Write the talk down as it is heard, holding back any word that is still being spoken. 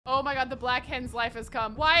Oh my God, the black hen's life has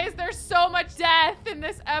come. Why is there so much death in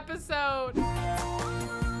this episode?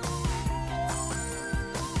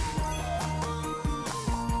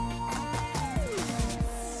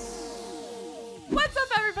 What's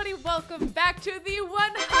up, everybody? Welcome back to the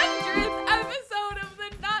 100th episode of the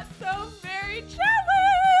Not So Very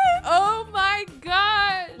Challenge. Oh my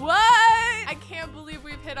God. What? I can't believe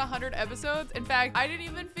we've hit 100 episodes. In fact, I didn't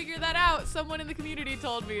even figure that out. Someone in the community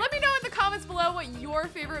told me. Let me know in the comments below what your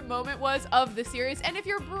favorite moment was of the series. And if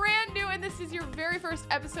you're brand new and this is your very first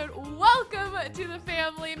episode, welcome to the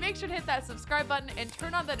family. Make sure to hit that subscribe button and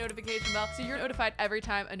turn on that notification bell so you're notified every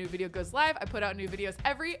time a new video goes live. I put out new videos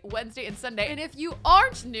every Wednesday and Sunday. And if you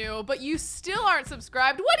aren't new, but you still aren't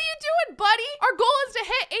subscribed, what are you doing, buddy? Our goal is to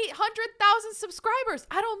hit 800,000 subscribers.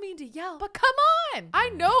 I don't mean to yell, but come on. I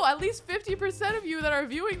know at least 50% of you that are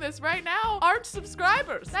viewing this right now aren't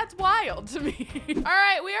subscribers. That's wild to me. All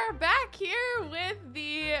right, we are back here with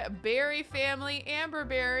the Berry family. Amber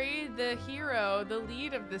Berry, the hero, the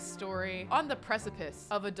lead of this story, on the precipice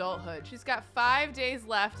of adulthood. She's got 5 days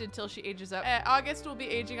left until she ages up. August will be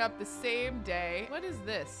aging up the same day. What is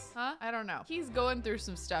this? Huh? I don't know. He's going through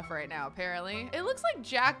some stuff right now, apparently. It looks like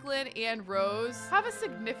Jacqueline and Rose have a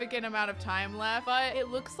significant amount of time left, but it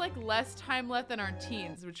looks like less time left than our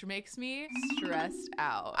teens, which makes me stressed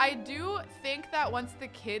out. I do think that once the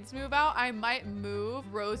kids move out, I might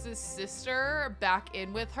move Rose's sister back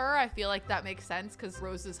in with her. I feel like that makes sense because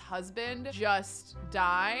Rose's husband just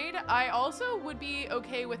died. I also would be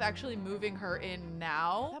okay with actually moving her in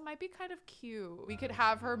now. That might be kind of cute. We could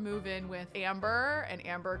have her move in with Amber and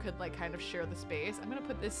Amber could like kind of share the space. I'm gonna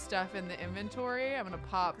put this stuff in the inventory. I'm gonna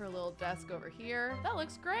pop her little desk over here. That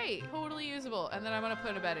looks great. Totally usable. And then I'm gonna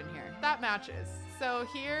put a bed in here. That matches. So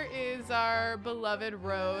here is our beloved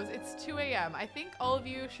Rose. It's 2 a.m. I think all of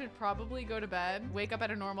you should probably go to bed. Wake up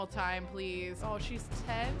at a normal time, please. Oh, she's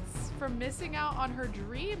tense from missing out on her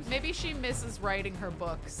dreams. Maybe she misses writing her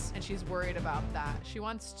books and she's worried about that. She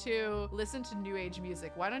wants to listen to new age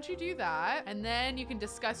music. Why don't you do that? And then you can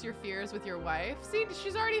discuss your fears with your wife. See,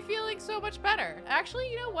 she's already feeling so much better.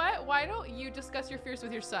 Actually, you know what? Why don't you discuss your fears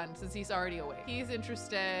with your son since he's already awake? He's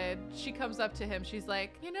interested. She comes up to him. She's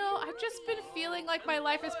like, you know, I've just been feeling like my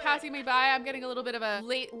life is passing me by. I'm getting a little bit of a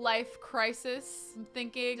late life crisis. I'm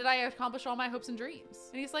thinking, did I accomplish all my hopes and dreams?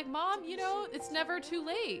 And he's like, Mom, you know, it's never too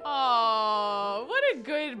late. Oh, what a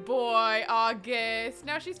good boy, August.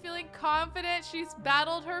 Now she's feeling confident. She's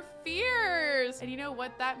battled her fears. And you know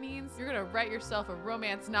what that means? You're gonna write yourself a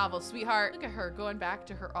romance novel, sweetheart. Look at her going back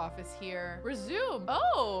to her office here. Resume.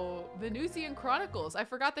 Oh, Venusian Chronicles. I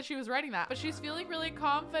forgot that she was writing that, but she's feeling really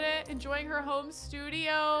confident, enjoying her home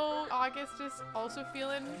studio. August is also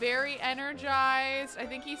feeling very energized. I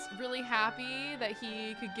think he's really happy that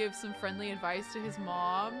he could give some friendly advice to his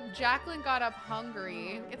mom. Jacqueline got up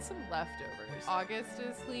hungry. Get some leftovers. August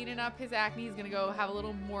is cleaning up his acne. He's gonna go have a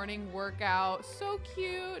little morning workout. So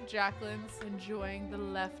cute. Jacqueline's enjoying the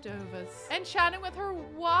leftovers and chatting with her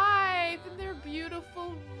wife in their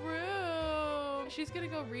beautiful room. She's gonna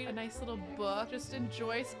go read a nice little book. Just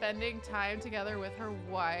enjoy spending time together with her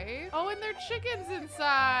wife. Oh, and there are chickens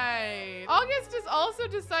inside. August has also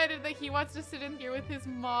decided that he wants to sit in here with his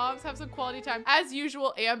moms, have some quality time. As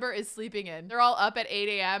usual, Amber is sleeping in. They're all up at 8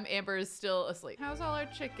 a.m. Amber is still asleep. How's all our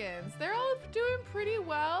chickens? They're all doing pretty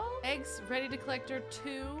well. Eggs ready to collect our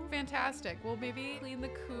 2. Fantastic. We'll maybe clean the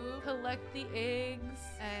coop, collect the eggs,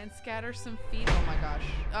 and scatter some feed. Oh my gosh.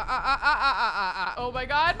 Oh my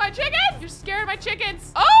God, my chickens! You're scaring my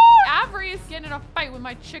chickens. Oh! Avery is getting in a fight with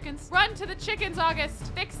my chickens. Run to the chickens,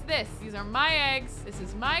 August. Fix this. These are my eggs. This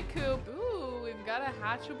is my coop. Ooh, we've got a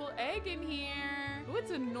hatchable egg in here. Ooh,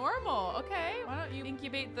 it's a normal. Okay, why don't you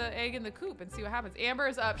incubate the egg in the coop and see what happens? Amber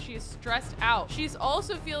is up. She is stressed out. She's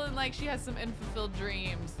also feeling like she has some unfulfilled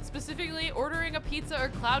dreams, specifically ordering a pizza or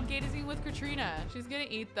cloud gazing with Katrina. She's gonna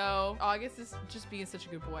eat though. August is just being such a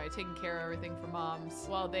good boy, taking care of everything for moms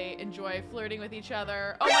while they enjoy flirting with each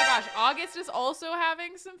other. Oh my gosh, August is also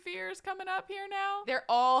having some fears coming up here now. They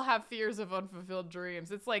all have fears of unfulfilled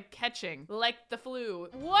dreams. It's like catching, like the flu.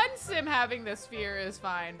 Once him having this fear is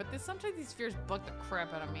fine, but sometimes these fears bug the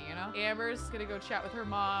crap out of me, you know? Amber's gonna go chat with her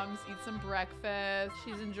moms, eat some breakfast.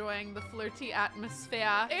 She's enjoying the flirty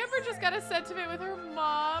atmosphere. Amber just got a sentiment with her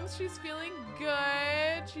moms. She's feeling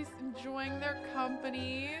good. She's enjoying their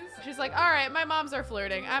companies. She's like, all right, my moms are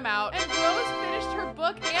flirting. I'm out. And Rose finished her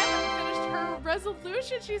book and finished her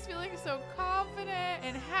resolution. She's feeling so confident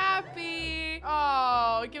and happy.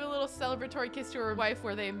 Oh, give a little celebratory kiss to her wife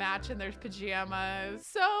where they match in their pajamas.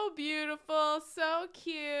 So beautiful, so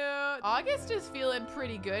cute. August is feeling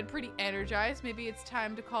pretty good, pretty energized. Maybe it's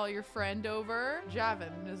time to call your friend over.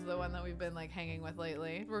 Javin is the one that we've been like hanging with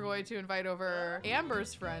lately. We're going to invite over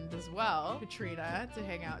Amber's friend as well, Katrina, to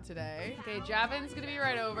hang out today. Okay, Javin's gonna be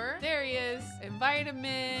right over. There he is. Invite him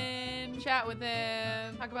in, chat with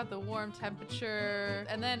him, talk about the warm temperature.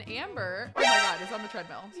 And then Amber, oh my God, is on the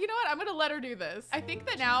treadmill. You know what? I'm gonna let her do this. I think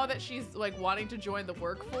that now that she's like wanting to join the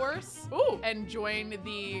workforce, and join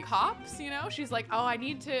the cops, you know, she's like, oh, I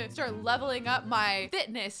need to start leveling up my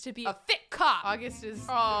fitness to be a fit cop. August is,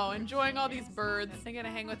 enjoying all these birds. I'm gonna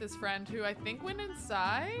hang with his friend who I think went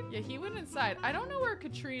inside. Yeah, he went inside. I don't know where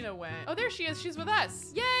Katrina went. Oh, there she is. She's with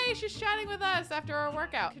us. Yay, she's chatting with us after our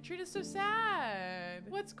workout. Katrina's so sad.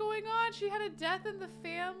 What's going on? She had a death in the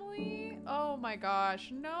family? Oh my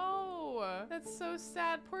gosh, no. That's so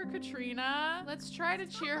sad. Poor Katrina. Let's try to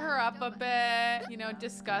cheer her up a bit, you know,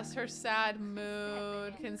 discuss her sad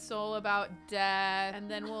mood, console about death, and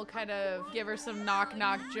then we'll kind of give her some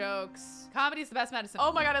knock-knock jokes. Comedy's the best medicine.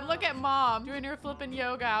 Oh my God, and look at mom doing her flipping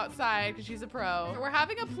yoga outside because she's a pro. We're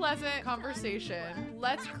having a pleasant conversation.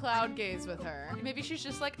 Let's cloud gaze with her. Maybe she's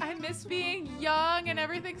just like, I miss being young and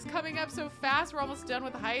everything's coming up so fast. We're almost done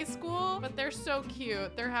with high school, but they're so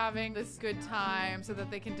cute. They're having this good time so that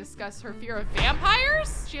they can discuss her fear of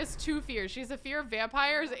vampires. She has two fears. She has a fear of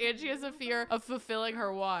vampires and she has a fear of fulfilling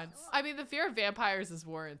her wants. I mean, the fear of vampires is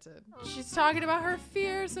warranted. She's talking about her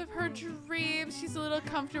fears of her dreams. She's a little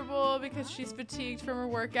comfortable because she's fatigued from her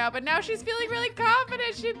workout, but now she's feeling really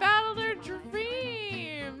confident. She battled her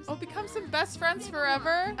dreams. Oh, become some best friends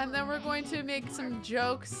forever. And then we're going to make some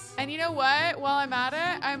jokes. And you know what? While I'm at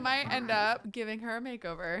it, I might end up giving her a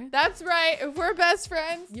makeover. That's right. If we're best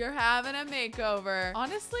friends, you're having a makeover.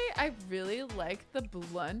 Honestly, I really like the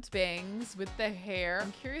blunt bangs with the hair.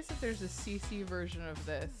 I'm curious if there's a CC version of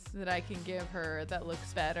this that I can give her that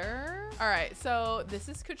looks better. All right, so this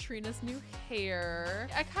is Katrina's new hair.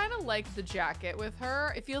 I kind of like the jacket with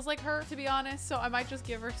her. It feels like her, to be honest, so I might just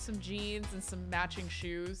give her some jeans and some matching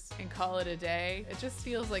shoes and call it a day. It just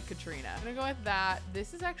feels like Katrina. I'm gonna go with that.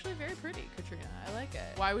 This is actually very pretty, Katrina. I like it.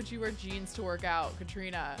 Why would you wear jeans to work out,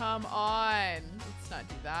 Katrina? Come on. Let's not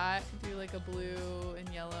do that. Do like a blue and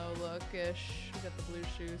yellow look-ish. We got the blue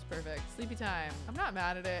shoes. Perfect. Sleepy time. I'm not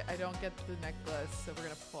mad at it. I don't get the necklace, so we're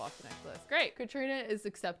gonna pull off the necklace. Great. Katrina is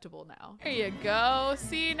acceptable now. There you go.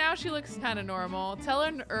 See, now she looks kind of normal. Tell her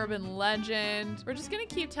an urban legend. We're just gonna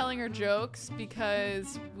keep telling her jokes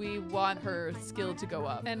because we want her skill to go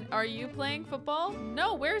up. And are you playing football?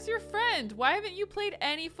 No, where's your friend? Why haven't you played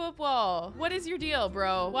any football? What is your deal,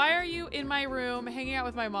 bro? Why are you in my room hanging out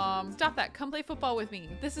with my mom? Stop that. Come play football with me.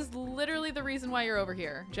 This is literally the reason why you're over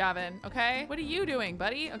here, Javin, okay? What are you doing,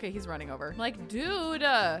 buddy? Okay, he's running over. I'm like, dude,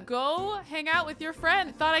 go hang out with your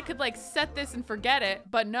friend. Thought I could like set this and forget it,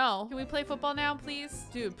 but no. Can we play football now, please?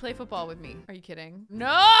 Dude, play football with me. Are you kidding?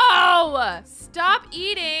 No! Stop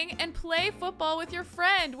eating and play football with your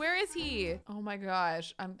friend. Where is he? Oh my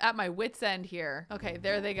gosh, I'm at my wit's end here. Okay,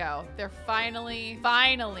 there they go. They're finally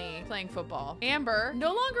playing football. Amber,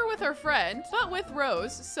 no longer with her friend, but with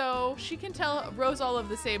Rose, so she can tell Rose all of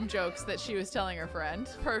the same jokes that she was telling her friend.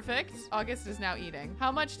 Perfect. August is now eating.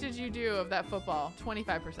 How much did you do of that football?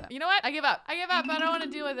 25%. You know what? I give up. I give up. I don't want to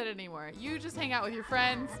deal with it anymore. You just hang out with your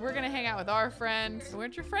friends. We're gonna hang out with our friend.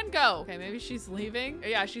 Where'd your friend go? Okay, maybe she's leaving.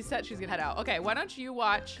 Yeah, she said she's gonna head out. Okay, why don't you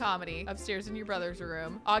watch comedy upstairs in your brother's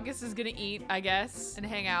room? August is gonna eat, I guess, and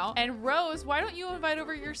hang out. And Rose, why don't you invite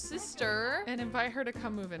over your sister and invite her to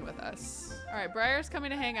come move in with us? All right, Briar's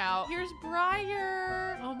coming to hang out. Here's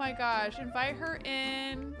Briar. Oh my gosh, invite her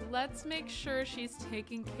in. Let's make sure she's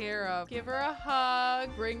taken care of. Give her a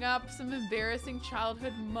hug, bring up some embarrassing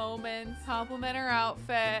childhood moments, compliment her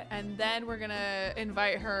outfit, and then we're gonna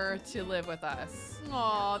invite her to live with us.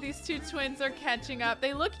 Aw, these two twins are catching up.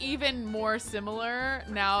 They look even more similar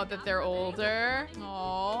now that they're older.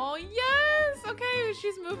 Oh, yes. Okay,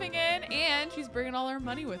 she's moving in and she's bringing all her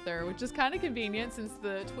money with her, which is kind of convenient since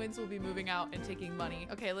the twins will be moving out and taking money.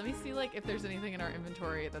 Okay, let me see like if there's anything in our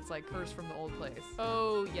inventory that's like hers from the old place.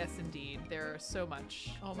 Oh, yes, indeed. There's so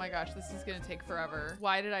much. Oh my gosh, this is gonna take forever.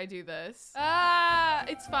 Why did I do this?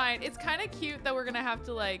 It's fine. It's kind of cute that we're gonna have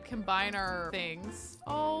to like combine our things.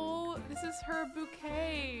 Oh, this is her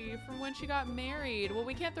bouquet from when she got married. Well,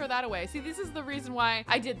 we can't throw that away. See, this is the reason why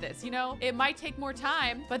I did this, you know? It might take more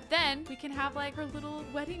time, but then we can have like her little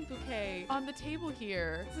wedding bouquet on the table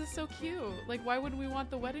here. This is so cute. Like, why wouldn't we want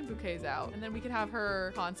the wedding bouquets out? And then we could have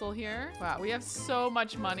her console here. Wow, we have so much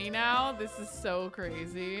much money now. This is so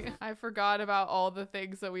crazy. I forgot about all the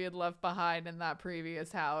things that we had left behind in that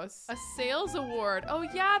previous house. A sales award. Oh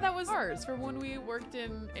yeah, that was ours for when we worked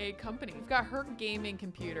in a company. We've got her gaming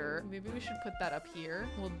computer. Maybe we should put that up here.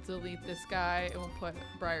 We'll delete this guy and we'll put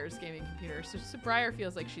Briar's gaming computer. So Briar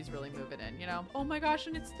feels like she's really moving in, you know? Oh my gosh,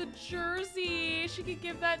 and it's the jersey. She could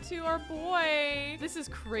give that to our boy. This is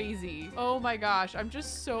crazy. Oh my gosh, I'm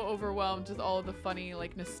just so overwhelmed with all of the funny,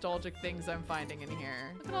 like, nostalgic things I'm finding in here.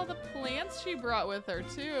 Look at all the plants she brought with her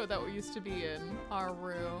too that used to be in our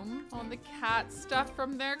room. All the cat stuff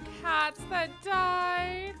from their cats that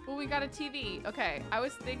died. Oh, we got a TV. Okay, I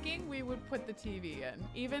was thinking we would put the TV in,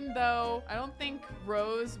 even though I don't think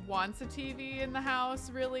Rose wants a TV in the house,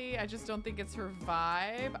 really. I just don't think it's her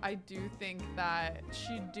vibe. I do think that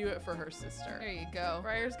she'd do it for her sister. There you go.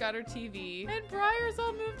 Briar's got her TV, and Briar's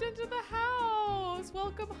all moved into the house.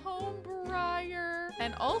 Welcome home, Briar.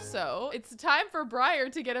 And also, it's time for Briar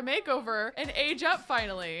to get a makeover and age up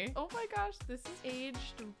finally. Oh my gosh, this is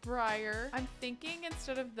aged Briar. I'm thinking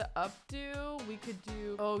instead of the updo, we could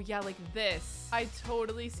do, oh yeah, like this. I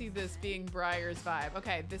totally see this being Briar's vibe.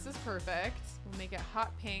 Okay, this is perfect. We'll make it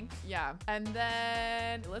hot pink. Yeah. And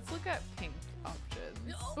then let's look at pink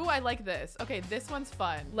options. Oh, I like this. Okay, this one's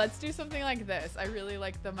fun. Let's do something like this. I really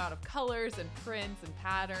like the amount of colors and prints and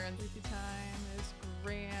patterns. Sleepy time is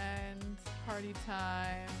grand. Party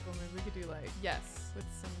time. Or maybe we could do like, yes, with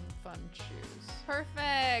some fun shoes.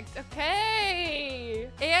 Perfect. Okay.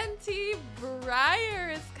 Auntie Briar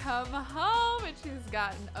has come home and she's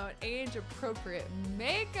gotten an age-appropriate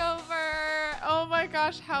makeover. Oh my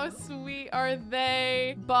gosh, how sweet are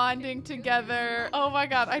they bonding together? Oh my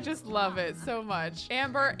god, I just love it so much.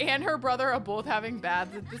 Amber and her brother are both having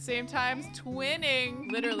baths at the same time,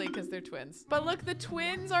 twinning, literally because they're twins. But look, the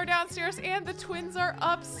twins are downstairs and the twins are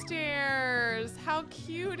upstairs. How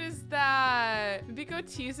cute is that? Maybe go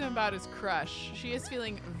tease him about his crush. She is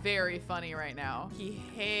feeling very funny right now. He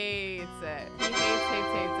hates it. He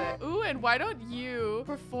hates it. Ooh, and why don't you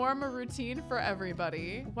perform a routine for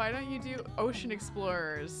everybody? Why don't you do Ocean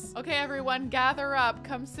Explorers? Okay, everyone, gather up.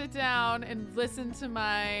 Come sit down and listen to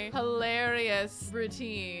my hilarious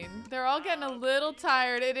routine. They're all getting a little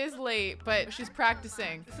tired. It is late, but she's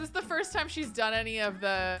practicing. This is the first time she's done any of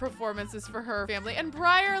the performances for her family, and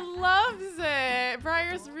Briar loves it.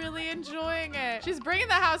 Briar's really enjoying it. She's bringing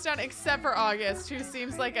the house down except for August, who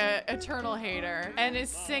seems like an eternal hater and is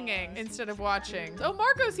singing instead of watching. Oh,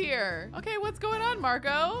 Marco's here. Okay, what's going on,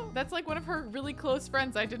 Marco? That's like one of her really close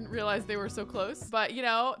friends. I didn't realize they were so close, but you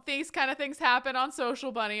know, these kind of things happen on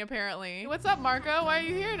Social Bunny, apparently. What's up, Marco? Why are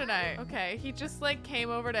you here tonight? Okay, he just like came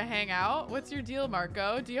over to hang out. What's your deal,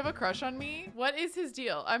 Marco? Do you have a crush on me? What is his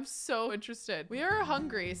deal? I'm so interested. We are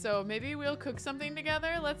hungry, so maybe we'll cook something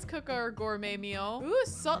together. Let's cook our gourmet meal. Ooh,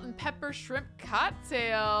 salt and pepper shrimp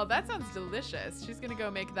cocktail. That sounds delicious. She's gonna go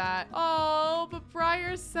make that. Oh, but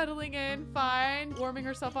Briar's settling in fine, warming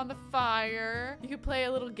herself on the fire. You could play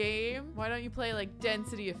a little game. Why don't you play like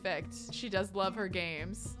density effect? She does love her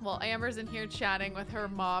games. Well, Amber's in here chatting with her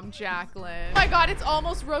mom, Jacqueline. Oh my god, it's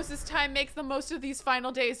almost Rose's time. Make the most of these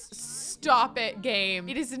final days. Stop it, game.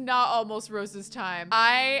 It is not almost Rose's time.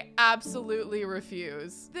 I absolutely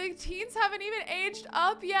refuse. The teens haven't even aged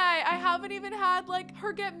up yet. I haven't even had like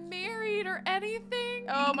her get married or anything.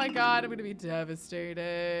 Oh my god, I'm gonna be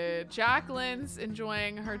devastated. Jacqueline's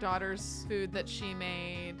enjoying her daughter's food that she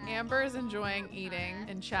made. Amber's enjoying eating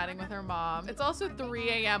and chatting with her mom. It's also 3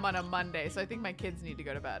 a.m. on a Monday, so I think my kids need to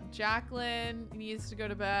go to bed. Jacqueline needs to go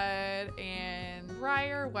to bed, and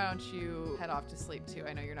Briar, why don't you head off to sleep too?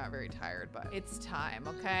 I know you're not very tired, but it's time,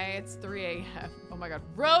 okay? It's 3 a.m. Oh my god.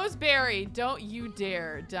 Roseberry, don't you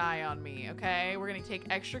dare die on me, okay? We're gonna take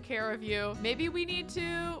extra care of you. Maybe we need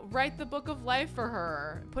to write the book of life for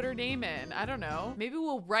her. Put her name in. I don't know. Maybe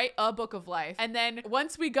we'll write a book of life. And then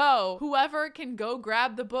once we go, whoever can go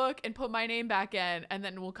grab the book and put my name back in, and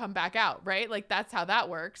then we'll come back out, right? Like that's how that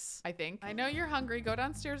works, I think. I know you're hungry. Go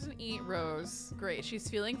downstairs and eat, Rose. Great. She's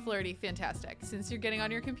feeling flirty. Fantastic. Since you're getting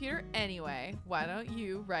on your computer anyway, why don't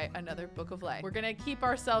you write another book of life? We're gonna keep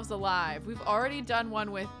ourselves alive. We've already done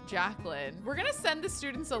one with Jacqueline. We're gonna send the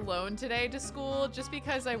students alone today to school just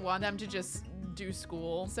because I want them to just do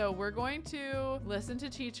school. So we're going to listen to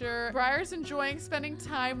teacher. Briar's enjoying spending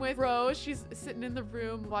time with Rose. She's sitting in the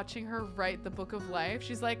room watching her write the book of life.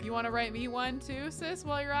 She's like, you want to write me one too, sis,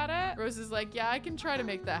 while you're at it? Rose is like, yeah, I can try to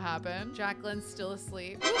make that happen. Jacqueline's still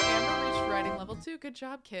asleep. Ooh, Amber reached writing level 2. Good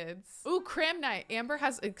job, kids. Ooh, cram night. Amber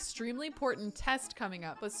has an extremely important test coming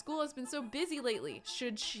up, but school has been so busy lately.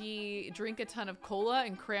 Should she drink a ton of cola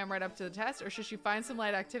and cram right up to the test, or should she find some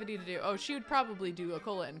light activity to do? Oh, she would probably do a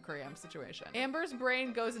cola and cram situation. Amber's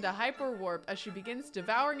brain goes into hyper warp as she begins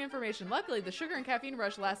devouring information. Luckily, the sugar and caffeine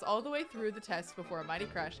rush lasts all the way through the test before a mighty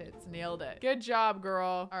crash hits. Nailed it. Good job,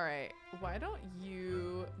 girl. All right, why don't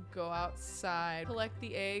you go outside, collect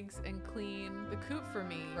the eggs, and clean the coop for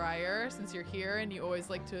me, Briar, since you're here and you always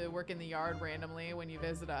like to work in the yard randomly when you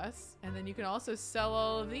visit us. And then you can also sell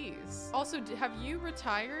all of these. Also, have you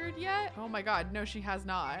retired yet? Oh my God, no, she has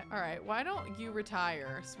not. All right, why don't you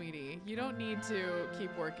retire, sweetie? You don't need to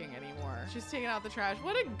keep working anymore. She's taking out the trash.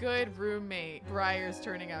 What a good roommate Briar's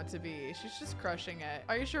turning out to be. She's just crushing it.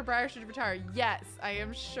 Are you sure Briar should retire? Yes, I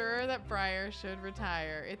am sure that Briar should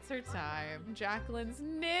retire. It's her time. Jacqueline's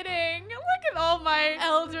knitting. Look at all my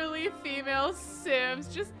elderly female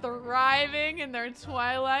Sims just thriving in their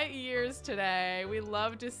twilight years today. We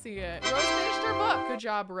love to see it. Rose finished her book. Good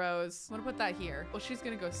job, Rose. I'm gonna put that here. Well, she's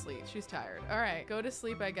gonna go sleep. She's tired. All right, go to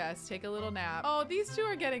sleep, I guess. Take a little nap. Oh, these two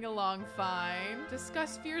are getting along fine.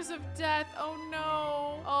 Discuss fears of death. Oh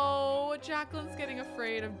no. Oh, Jacqueline's getting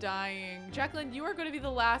afraid of dying. Jacqueline, you are going to be the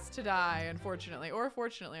last to die, unfortunately. Or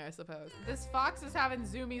fortunately, I suppose. This fox is having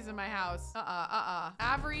zoomies in my house.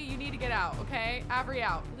 Avery, you need to get out, okay? Avery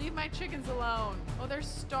out. Leave my chickens alone. Oh, they're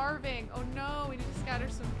starving. Oh no, we need to scatter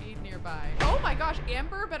some feed nearby. Oh my gosh,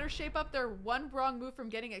 Amber better shape up their one wrong move from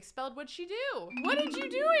getting expelled. What'd she do? What did you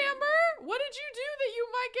do, Amber? What did you do that you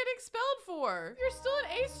might get expelled for? You're still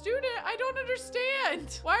an A student. I don't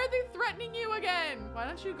understand. Why are they threatening you again? Why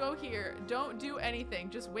don't you go here? Don't do anything.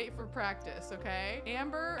 Just wait for practice, okay?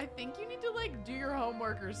 Amber, I think you need to like do your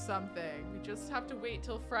homework or something. We just have to wait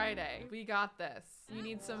till Friday. We got this. You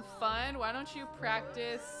need some fun? Why don't you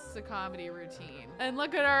practice a comedy routine? And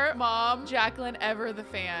look at our mom, Jacqueline Ever the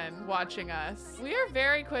Fan, watching us. We are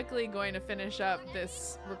very quickly going to finish up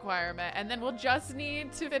this requirement, and then we'll just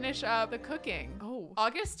need to finish up the cooking. Oh,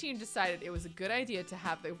 August's team decided it was a good idea to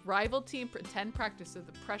have the rival team pretend practice so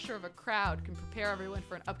the pressure of a crowd can prepare everyone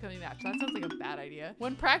for an upcoming match. That sounds like a bad idea.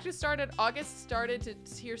 When practice started, August started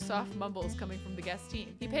to hear soft mumbles coming from the guest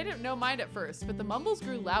team. He paid it no mind at first, but the mumbles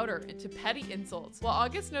grew louder into petty insults. While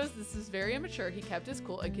August knows this is very immature, he kept his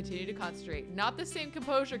cool and continued to concentrate. Not the same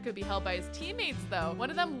composure could be held by his teammates, though.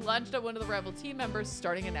 One of them lunged at one of the rival team members,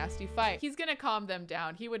 starting a nasty fight. He's gonna calm them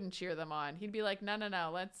down. He wouldn't cheer them on. He'd be like,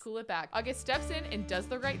 no, let's cool it back. August steps in and does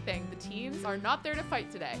the right thing. The teams are not there to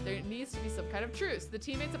fight today. There needs to be some kind of truce. The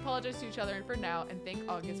teammates apologize to each other and for now and thank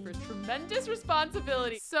August for his tremendous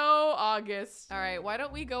responsibility. So, August. All right, why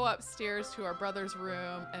don't we go upstairs to our brother's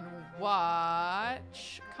room and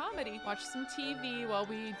watch comedy. Watch some TV while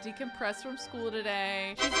we decompress from school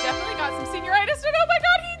today. She's definitely got some senioritis. Oh my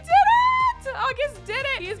God, he did it! August did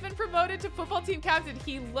it! He has been promoted to football team captain.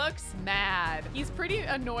 He looks mad. He's pretty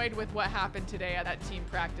annoyed with what happened today at that team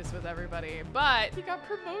practice with everybody, but he got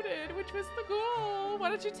promoted, which was the goal. Why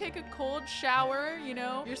don't you take a cold shower? You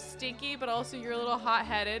know, you're stinky, but also you're a little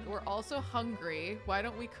hot-headed. We're also hungry. Why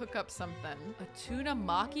don't we cook up something? A tuna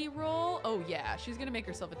maki roll? Oh yeah, she's gonna make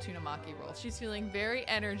herself a tuna maki roll. She's feeling very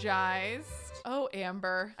energized. Oh,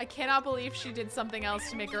 Amber. I cannot believe she did something else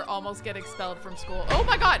to make her almost get expelled from school. Oh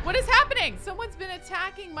my God, what is happening? Someone's been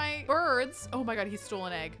attacking my birds. Oh my God, he stole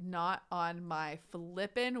an egg. Not on my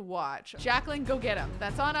flippin' watch. Jacqueline, go get him.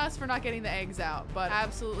 That's on us for not getting the eggs out, but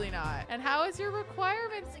absolutely not. And how is your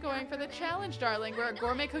requirements going for the challenge, darling? We're at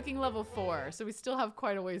gourmet cooking level 4, so we still have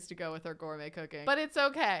quite a ways to go with our gourmet cooking, but it's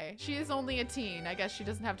okay. She is only a teen. I guess she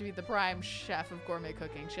doesn't have to be the prime chef of gourmet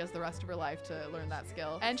cooking. She has the rest of her life to learn that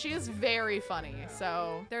skill. And she is very funny,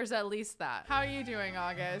 so there's at least that. How are you doing,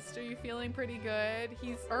 August? Are you feeling pretty good?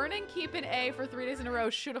 He's earning keep an A for 3 days in a row.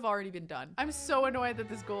 Should have already been done. I'm so annoyed that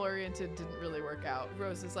this goal-oriented didn't really work out.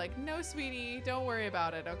 Rose is like, no, sweetie, don't worry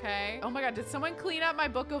about it, okay? Oh my God, did someone clean up my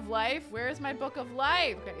book of life? Where is my book of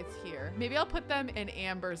life? Okay, it's here. Maybe I'll put them in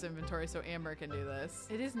Amber's inventory so Amber can do this.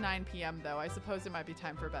 It is 9 p.m. though. I suppose it might be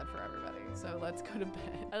time for bed for everybody. So let's go to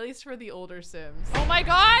bed. At least for the older Sims. Oh my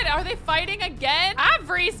God, are they fighting again?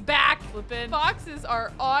 Avery's back. Flippin' foxes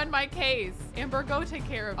are on my case. Amber, go take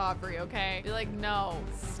care of Aubrey, okay? Be like, no,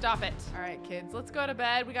 stop it. All right, kids, let's go to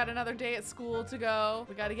bed. We got another day at school to go.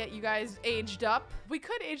 We got to get you guys aged up. We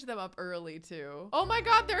could age them up early too. Oh my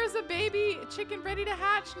God, there is a baby chicken ready to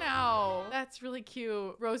hatch now. That's really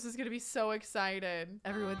cute. Rose is gonna be so excited.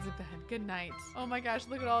 Everyone's in bed. Good night. Oh my gosh,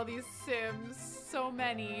 look at all these Sims. So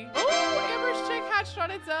many. Oh, Amber's chick hatched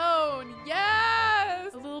on its own.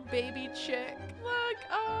 Yes! A little baby chick. Look,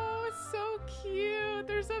 oh, it's so cute.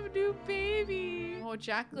 There's a new baby. Oh, Oh,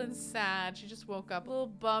 Jacqueline's sad. She just woke up a little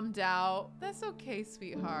bummed out. That's okay,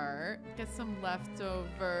 sweetheart. Get some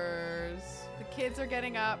leftovers. The kids are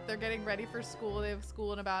getting up. They're getting ready for school. They have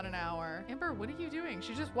school in about an hour. Amber, what are you doing?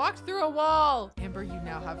 She just walked through a wall. Amber, you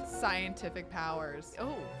now have scientific powers.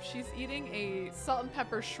 Oh, she's eating a salt and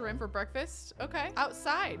pepper shrimp for breakfast. Okay.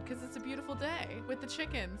 Outside, because it's a beautiful day with the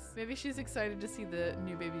chickens. Maybe she's excited to see the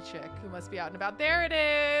new baby chick who must be out and about. There it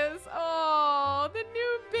is. Oh, the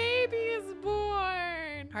new baby is born.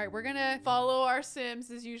 All right, we're gonna follow our Sims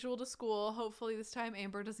as usual to school. Hopefully this time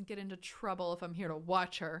Amber doesn't get into trouble if I'm here to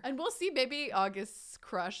watch her. And we'll see, maybe August's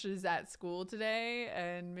crush is at school today,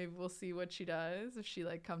 and maybe we'll see what she does, if she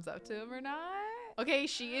like comes up to him or not. Okay,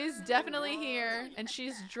 she is definitely here, and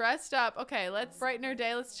she's dressed up. Okay, let's brighten her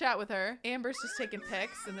day. Let's chat with her. Amber's just taking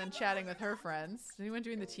pics and then chatting with her friends. Is anyone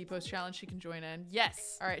doing the T-pose challenge she can join in?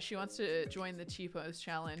 Yes. All right, she wants to join the T-pose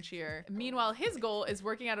challenge here. Meanwhile, his goal is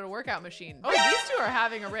working out at a workout machine. Oh, these two are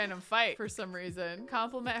having a random fight for some reason.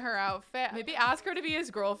 Compliment her outfit. Maybe ask her to be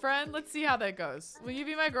his girlfriend. Let's see how that goes. Will you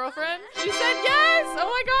be my girlfriend? She said yes. Oh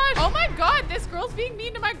my gosh. Oh my God, this girl's being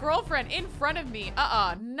mean to my girlfriend in front of me.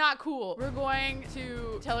 Not cool. We're going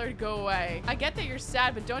to tell her to go away. I get that you're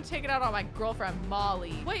sad, but don't take it out on my girlfriend,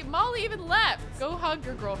 Molly. Wait, Molly even left. Go hug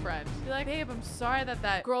your girlfriend. Be like, babe, I'm sorry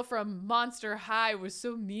that girl from Monster High was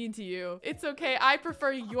so mean to you. It's okay. I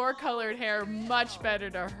prefer your colored hair much better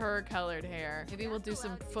to her colored hair. Maybe we'll do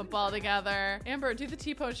some football together. Amber, do the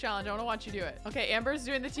T-pose challenge. I want to watch you do it. Okay, Amber's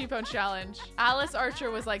doing the T-pose challenge. Alice Archer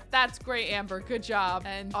was like, that's great, Amber. Good job.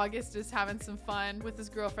 And August is having some fun with his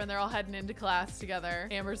girlfriend. They're all heading into class together.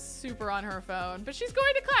 Amber's super on her phone, but she's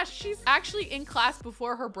going to class. She's actually in class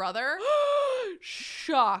before her brother.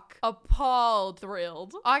 Shock. Appalled.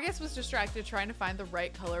 Thrilled. August was distracted trying to find the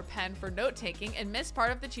right color pen for note-taking and missed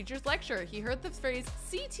part of the teacher's lecture. He heard the phrase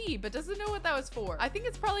CT, but doesn't know what that was for. I think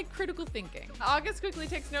it's probably critical thinking. August quickly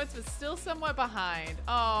takes notes, but still somewhat behind.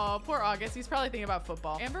 Oh, poor August. He's probably thinking about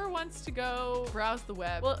football. Amber wants to go browse the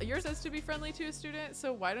web. Well, yours says to be friendly to a student,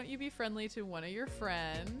 so why don't you be friendly to one of your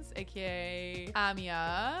friends, aka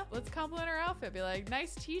Amia? Let's compliment her outfit. Be like,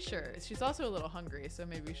 nice t-shirt. She's also a little hungry, so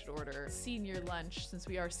maybe we should order senior lunch since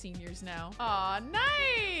we are seniors now. Aw,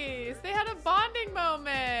 nice. They had a bonding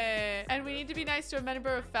moment. And we need to be nice to a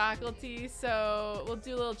member of faculty, so we'll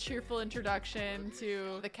do a little cheerful introduction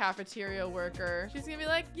to the cafeteria worker. She's gonna be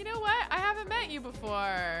like, you know what? I haven't met you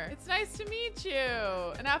before. It's nice to meet you.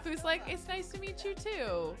 And Afu's like, it's nice to meet you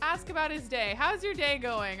too. Ask about his day. How's your day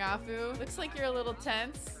going, Afu? Looks like you're a little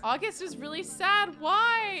tense. August is really sad.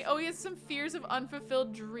 Why? Oh, he has some fears of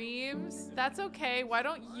unfulfilled dreams. That's okay. Why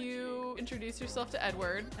don't you introduce yourself to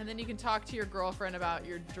Edward, and then you can talk to your girlfriend about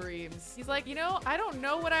your dreams. He's like, you know, I don't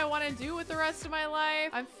know what I want to do with the rest of my life.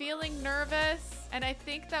 I'm feeling nervous. And I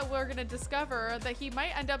think that we're gonna discover that he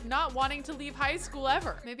might end up not wanting to leave high school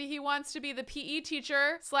ever. Maybe he wants to be the PE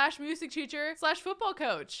teacher / music teacher / football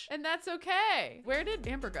coach. And that's okay. Where did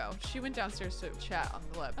Amber go? She went downstairs to chat on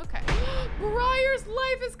the web. Okay. Briar's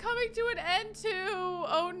life is coming to an end too.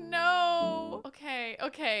 Oh no. Okay.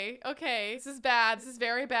 This is bad. This is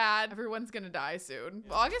very bad. Everyone's gonna die soon.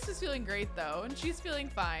 August is feeling great though, and she's feeling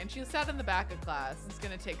fine. She sat in the back of class. Is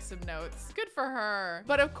gonna take some notes. Good for her.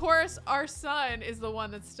 But of course, our son is the one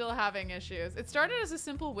that's still having issues. It started as a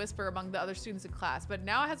simple whisper among the other students in class, but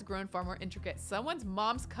now it has grown far more intricate. Someone's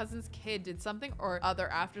mom's cousin's kid did something or other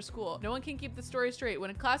after school. No one can keep the story straight. When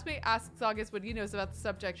a classmate asks August what he knows about the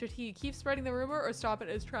subject, should he keep spreading the rumor or stop it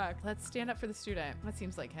in its tracks? Let's stand up for the student. That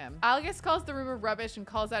seems like him. August calls the rumor rubbish and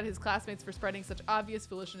calls out his classmates for spreading such obvious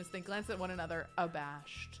foolishness. They glance at one another,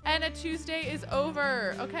 abashed. And a Tuesday is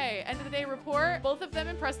over. Okay, end of the day report. Both of them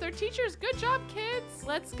impressed their teachers. Good job, kids.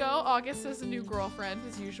 Let's go. August has a new girlfriend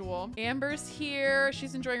as usual. Amber's here.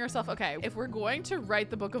 She's enjoying herself. Okay, if we're going to write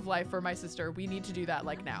the book of life for my sister, we need to do that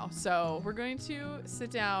like now. So we're going to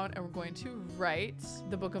sit down and we're going to write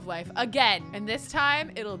the book of life again. And this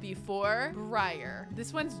time it'll be for Briar.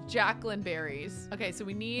 This one's Jacqueline Berries. Okay, so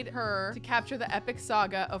we need her to capture the epic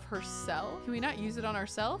saga of herself. Can we not use it on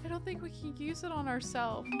ourselves? I don't think we can use it on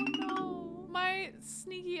ourselves. No. My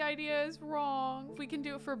sneaky idea is wrong. If we can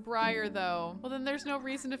do it for Briar though, well then there's no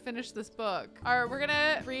reason to finish this book. All right, we're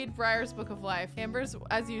gonna read Briar's book of life. Amber's,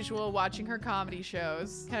 as usual, watching her comedy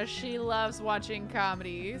shows because she loves watching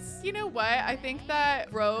comedies. You know what? I think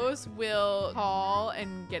that Rose will call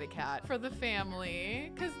and get a cat for the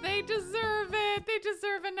family because they deserve it. They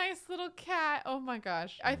deserve a nice little cat. Oh my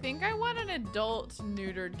gosh. I think I want an adult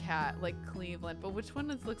neutered cat like Cleveland, but which one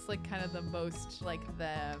looks like kind of the most like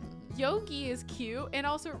them? Yogi is cute and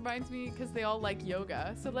also reminds me because they all like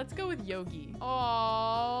yoga. So let's go with Yogi.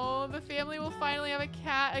 Oh, the family will finally have a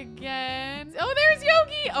cat again. Oh, there's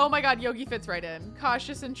Yogi. Oh my God, Yogi fits right in.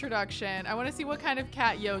 Cautious introduction. I want to see what kind of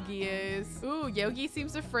cat Yogi is. Ooh, Yogi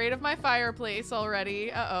seems afraid of my fireplace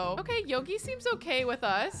already. Uh-oh. Okay, Yogi seems okay with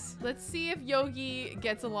us. Let's see if Yogi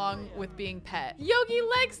gets along with being pet. Yogi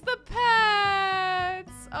likes the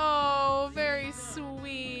pets. Oh, very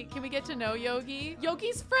sweet. Can we get to know Yogi?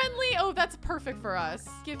 Yogi's friendly. Oh, that's perfect for us.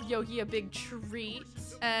 Give Yogi a big treat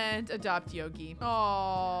and adopt Yogi.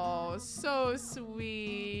 Oh, so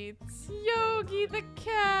sweet. Yogi the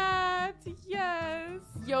cat. Yes.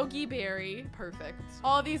 Yogi Berry. Perfect.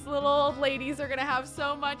 All these little old ladies are gonna have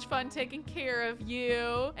so much fun taking care of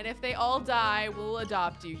you. And if they all die, we'll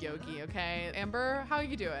adopt you, Yogi, okay? Amber, how are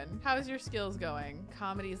you doing? How's your skills going?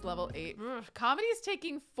 Comedy's level 8. Ugh, comedy's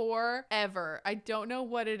taking forever. I don't know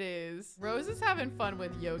what it is. Rose is having fun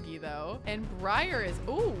with Yogi though. And Briar is,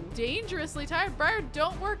 ooh, dangerously tired. Briar,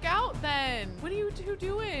 don't work out then. What are you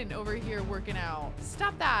doing over here working out?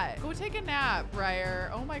 Stop that. Go take a nap,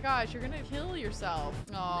 Briar. Oh my gosh, you're gonna kill yourself.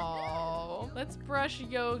 Oh, let's brush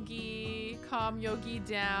Yogi, calm Yogi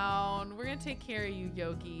down. We're gonna take care of you,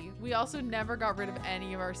 Yogi. We also never got rid of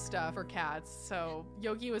any of our stuff for cats, so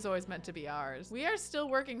Yogi was always meant to be ours. We are still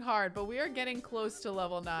working hard, but we are getting close to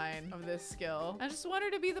level 9 of this skill. I just want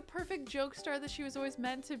her to be the perfect joke star that she was always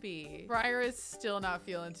meant to be. Briar is still not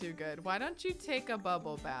feeling too good. Why don't you take a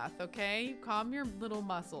bubble bath, okay? You calm your little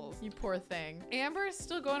muscles, you poor thing. Amber is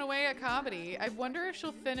still going away at comedy. I wonder if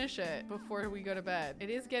she'll finish it before we go to bed. It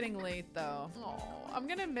is getting late though. Oh, I'm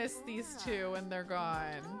gonna miss these two when they're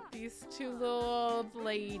gone. These two little old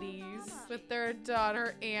ladies with their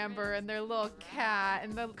daughter Amber and their little cat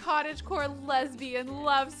and the cottagecore lesbian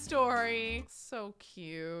love story. So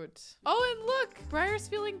cute. Oh, and look, Briar's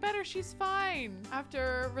feeling better. She's fine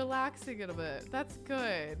after relaxing a bit. That's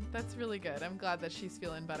good. That's really good. I'm glad that she's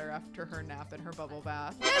feeling better after her nap and her bubble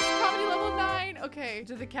bath. Yes, comedy level 9. Okay,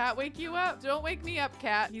 did the cat wake you up? Don't wake me up,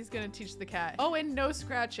 cat. He's gonna teach the cat. Oh, and no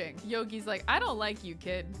scratching. Yogi's like, I don't like you,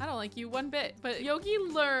 kid. I don't like you one bit. But Yogi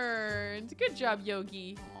learned. Good job,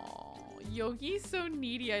 Yogi. Yogi's so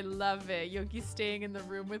needy. I love it. Yogi's staying in the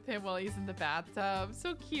room with him while he's in the bathtub.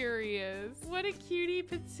 So curious. What a cutie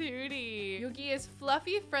patootie. Yogi is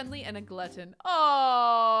fluffy, friendly, and a glutton.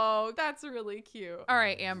 Oh, that's really cute. All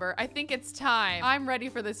right, Amber, I think it's time. I'm ready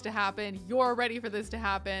for this to happen. You're ready for this to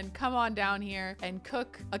happen. Come on down here and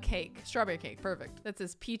cook a cake. Strawberry cake. Perfect. That's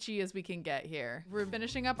as peachy as we can get here. We're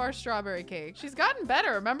finishing up our strawberry cake. She's gotten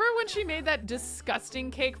better. Remember when she made that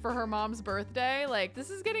disgusting cake for her mom's birthday? Like, this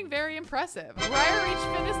is getting very impressive. Briar reached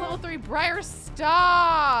fitness level 3. Briar,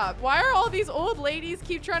 stop. Why are all these old ladies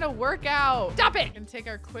keep trying to work out? Stop it. And take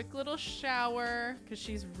our quick little shower because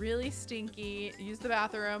she's really stinky. Use the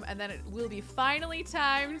bathroom and then it will be finally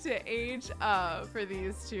time to age up for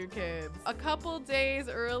these two kids. A couple days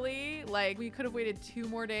early, like we could have waited 2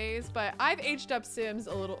 more days, but I've aged up Sims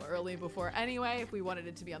a little early before anyway, if we wanted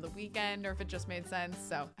it to be on the weekend or if it just made sense.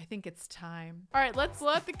 So I think it's time. All right, let's blow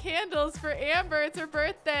out the candles for Amber. It's her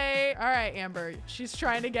birthday. All right, Amber, she's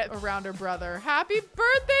trying to get around her brother. Happy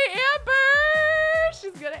birthday, Amber!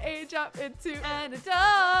 She's gonna age up into an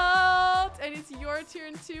adult. And it's your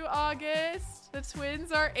turn too, August. The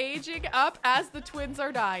twins are aging up as the twins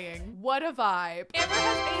are dying. What a vibe. Amber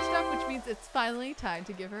has aged up, which means it's finally time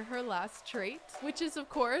to give her her last trait, which is of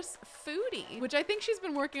course foodie, which I think she's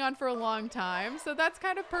been working on for a long time. So that's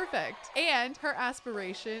kind of perfect. And her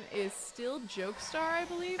aspiration is still joke star, I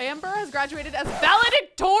believe. Amber has graduated as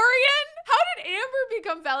valedictorian. How did Amber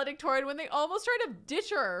become valedictorian when they almost tried to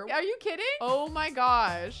ditch her? Are you kidding? Oh my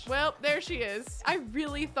gosh. Well, there she is. I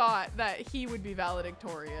really thought that he would be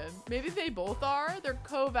valedictorian. Maybe they both are. They're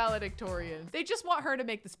co-valedictorians. They just want her to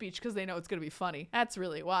make the speech because they know it's gonna be funny. That's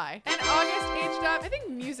really why. And August aged up. I think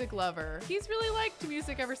music lover. He's really liked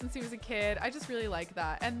music ever since he was a kid. I just really like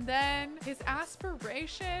that. And then his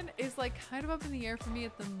aspiration is like kind of up in the air for me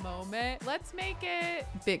at the moment. Let's make it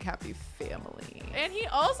big happy family. And he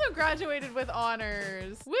also graduated with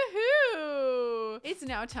honors. Woohoo! It's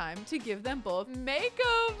now time to give them both makeovers.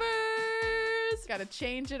 Gotta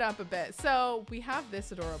change it up a bit. So we have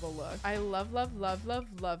this adorable look. I love, love, love, love,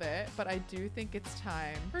 love it. But I do think it's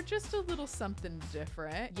time for just a little something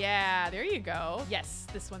different. Yeah, there you go. Yes,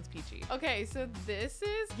 this one's peachy. Okay, so this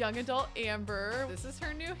is young adult Amber. This is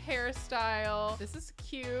her new hairstyle. This is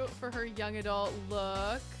cute for her young adult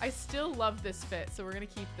look. I still love this fit, so we're gonna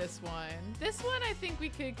keep this one. This one, I think we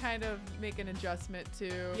could kind of make an adjustment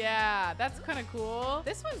to. Yeah, that's kind of cool.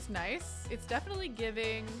 This one's nice. It's definitely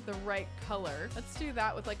giving the right color work. Let's do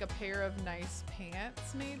that with like a pair of nice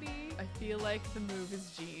pants, maybe. I feel like the move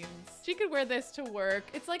is jeans. She could wear this to work.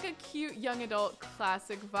 It's like a cute young adult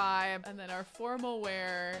classic vibe. And then our formal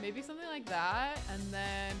wear, maybe something like that. And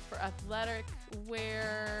then for athletic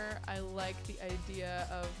wear, I like the idea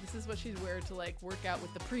of this is what she'd wear to like work out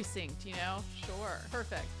with the precinct, you know? Sure.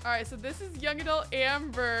 Perfect. All right, so this is young adult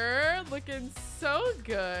Amber looking so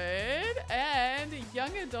good. And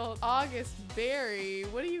young adult August Berry,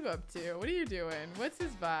 what are you up to? What are you doing? What's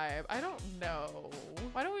his vibe? I don't know.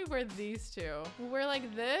 Why don't we wear these two? We'll wear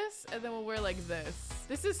like this and then we'll wear like this.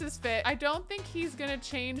 This is his fit. I don't think he's gonna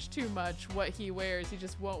change too much what he wears. He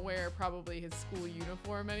just won't wear probably his school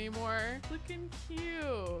uniform anymore. Looking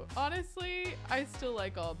cute. Honestly, I still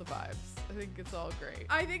like all the vibes. I think it's all great.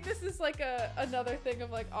 I think this is like another thing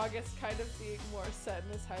of like August kind of being more set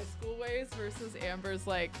in his high school ways versus Amber's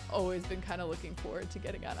like always been kind of looking forward to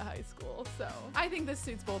getting out of high school. So I think this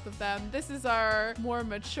suits both of them. This is our more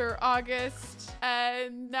mature August.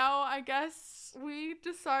 And now I guess we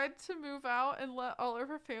decide to move out and let all of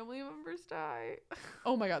her family members die.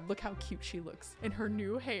 Oh my God, look how cute she looks in her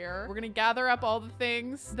new hair. We're gonna gather up all the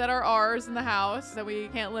things that are ours in the house that we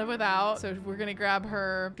can't live without. So we're gonna grab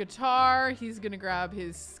her guitar. He's gonna grab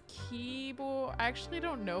his keyboard. I actually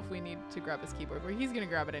don't know if we need to grab his keyboard, but he's gonna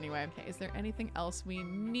grab it anyway. Okay, is there anything else we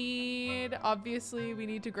need? Obviously, we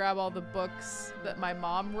need to grab all the books that my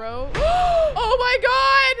mom wrote. Oh my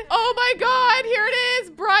God! Oh my God, here it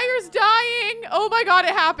is! Briar's dying! Oh my God,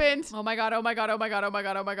 it happened. Oh my God, oh my God, oh my God, oh my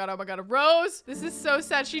God, oh my God, oh my God. Rose, this is so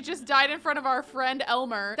sad. She just died in front of our friend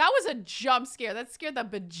Elmer. That was a jump scare. That scared the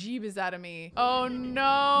bejeebus out of me. Oh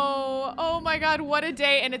no. Oh my God, what a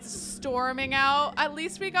day. And it's storming out. At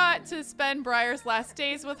least we got to spend Briar's last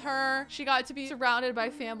days with her. She got to be surrounded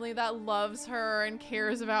by family that loves her and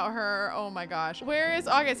cares about her. Oh my gosh. Where is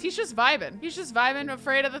August? He's just vibing. He's just vibing,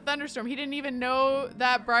 afraid of the thunderstorm. He didn't even know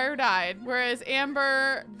that Briar died. Whereas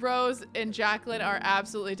Amber, Rose, and Jacqueline are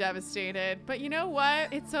absolutely devastated. But you know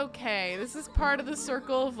what? It's okay. This is part of the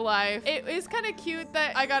circle of life. It is kind of cute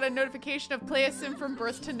that I got a notification of play a sim from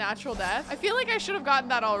birth to natural death. I feel like I should have gotten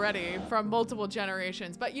that already from multiple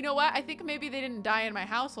generations. But you know what? I think maybe they didn't die in my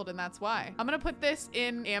household and that's why. I'm gonna put this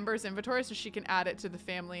in Amber's inventory so she can add it to the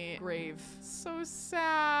family grave. So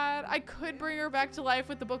sad. I could bring her back to life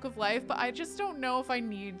with the Book of Life, but I just don't know if I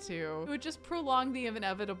need to. It would just prolong the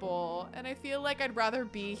inevitable. And I feel like I'd rather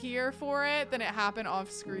be here for it than it happen off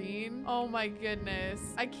screen. Oh my goodness.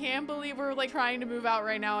 I can't believe we're like trying to move out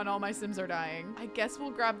right now and all my Sims are dying. I guess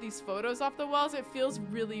we'll grab these photos off the walls. It feels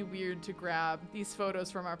really weird to grab these photos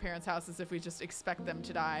from our parents' houses if we just expect them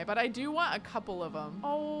to die, but I do want a couple of them.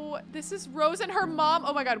 Oh, this is Rose and her mom.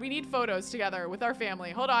 Oh my God, we need photos together with our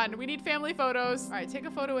family. Hold on, we need family photos. All right, take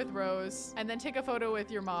a photo with Rose and then take a photo with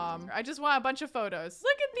your mom. I just want a bunch of photos.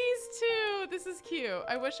 Look at these two. This is cute.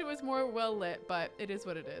 I wish it was more well lit, but it is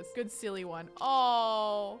what it is. Good silly one.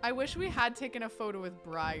 Oh, I wish we had taken a photo with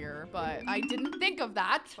Briar, but I didn't think of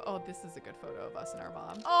that. Oh, this is a good photo of us and our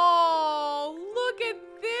mom. Oh, look at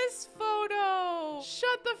this photo.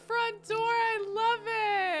 Shut the front door. I love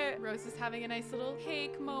it. Rose is having a nice little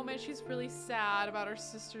cake moment. She's really sad about her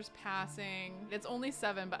sister's passing. It's only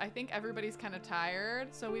 7, but I think everybody's kind of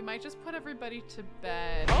tired. So we might just put everybody to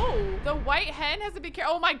bed. Oh, the white hen has a big care.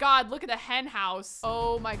 Oh my God, look at the hen house.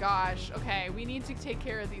 Oh my gosh. Okay, we need to take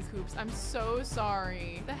care of these hoops. I'm so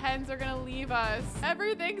sorry. The hens are gonna leave us.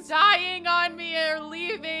 Everything's dying on me or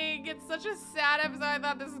leaving. It's such a sad episode. I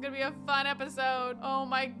thought this was gonna be a fun episode. Oh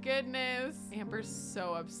my goodness. Amber's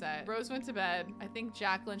so upset. Rose went to bed. I think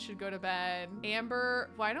Jacqueline should go to bed. Amber,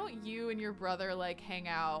 why don't you and your brother like hang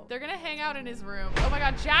out? They're gonna hang out in his room. Oh my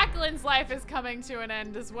God, Jacqueline's life is coming to an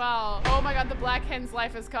end as well. Oh my God, the black hen's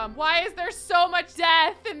life has come. Why is there so much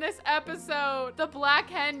death in this episode? The black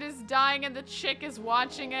hen is dying and the chick is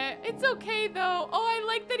watching it. It's okay though. Oh, I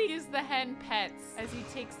like that he gives the hen pets as he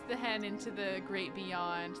takes the hen into the great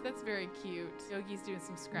beyond. That's very cute. Yogi's doing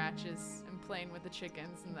some scratches and playing with the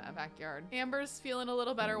chickens in the backyard. Amber's feeling a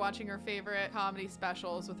little better watching her favorite comedy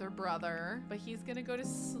specials with her brother, but he's gonna go to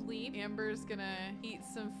sleep. Amber's gonna eat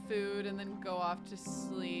some food and then go off to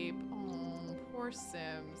sleep. Oh, poor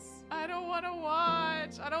Sims. I don't want to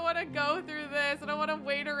watch. I don't want to go through this. I don't want to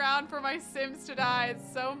wait around for my Sims to die.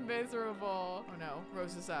 It's so miserable. Oh no,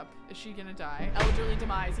 Rose is up. Is she gonna die? Elderly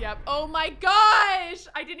demise, yep. Oh my gosh!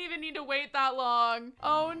 I didn't even need to wait that long.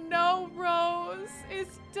 Oh no, Rose is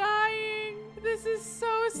dying. This is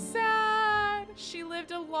so sad. She lived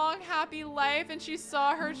lived a long, happy life and she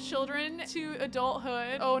saw her children to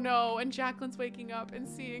adulthood. Oh no, and Jacqueline's waking up and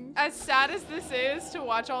seeing. As sad as this is to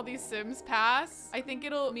watch all these Sims pass, I think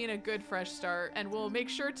it'll mean a good fresh start, and we'll make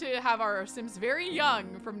sure to have our Sims very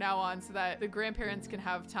young from now on so that the grandparents can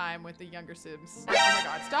have time with the younger Sims. Oh my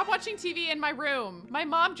God, stop watching TV in my room. My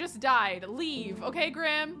mom just died. Leave, okay,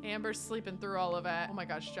 Grim? Amber's sleeping through all of it. Oh my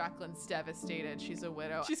gosh, Jacqueline's devastated. She's a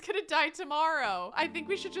widow. She's gonna die tomorrow. I think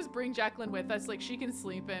we should just bring Jacqueline with us. Like, she can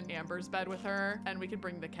sleep in Amber's bed with her and we can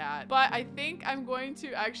bring the cat. But I think I'm going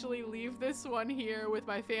to actually leave this one here with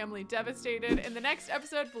my family devastated. In the next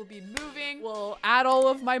episode, we'll be moving. We'll add all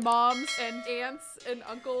of my moms and aunts and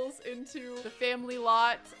uncles into the family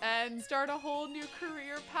lot and start a whole new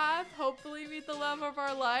career path. Hopefully meet the love of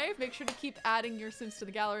our life. Make sure to keep adding your Sims to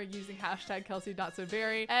the gallery using hashtag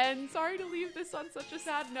 #KelseyNotSoVery. And sorry to leave this on such a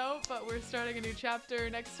sad note, but we're starting a new chapter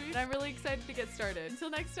next week and I'm really excited to get started. Until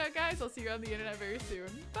next time, guys, I'll see you on the internet very soon.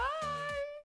 Bye!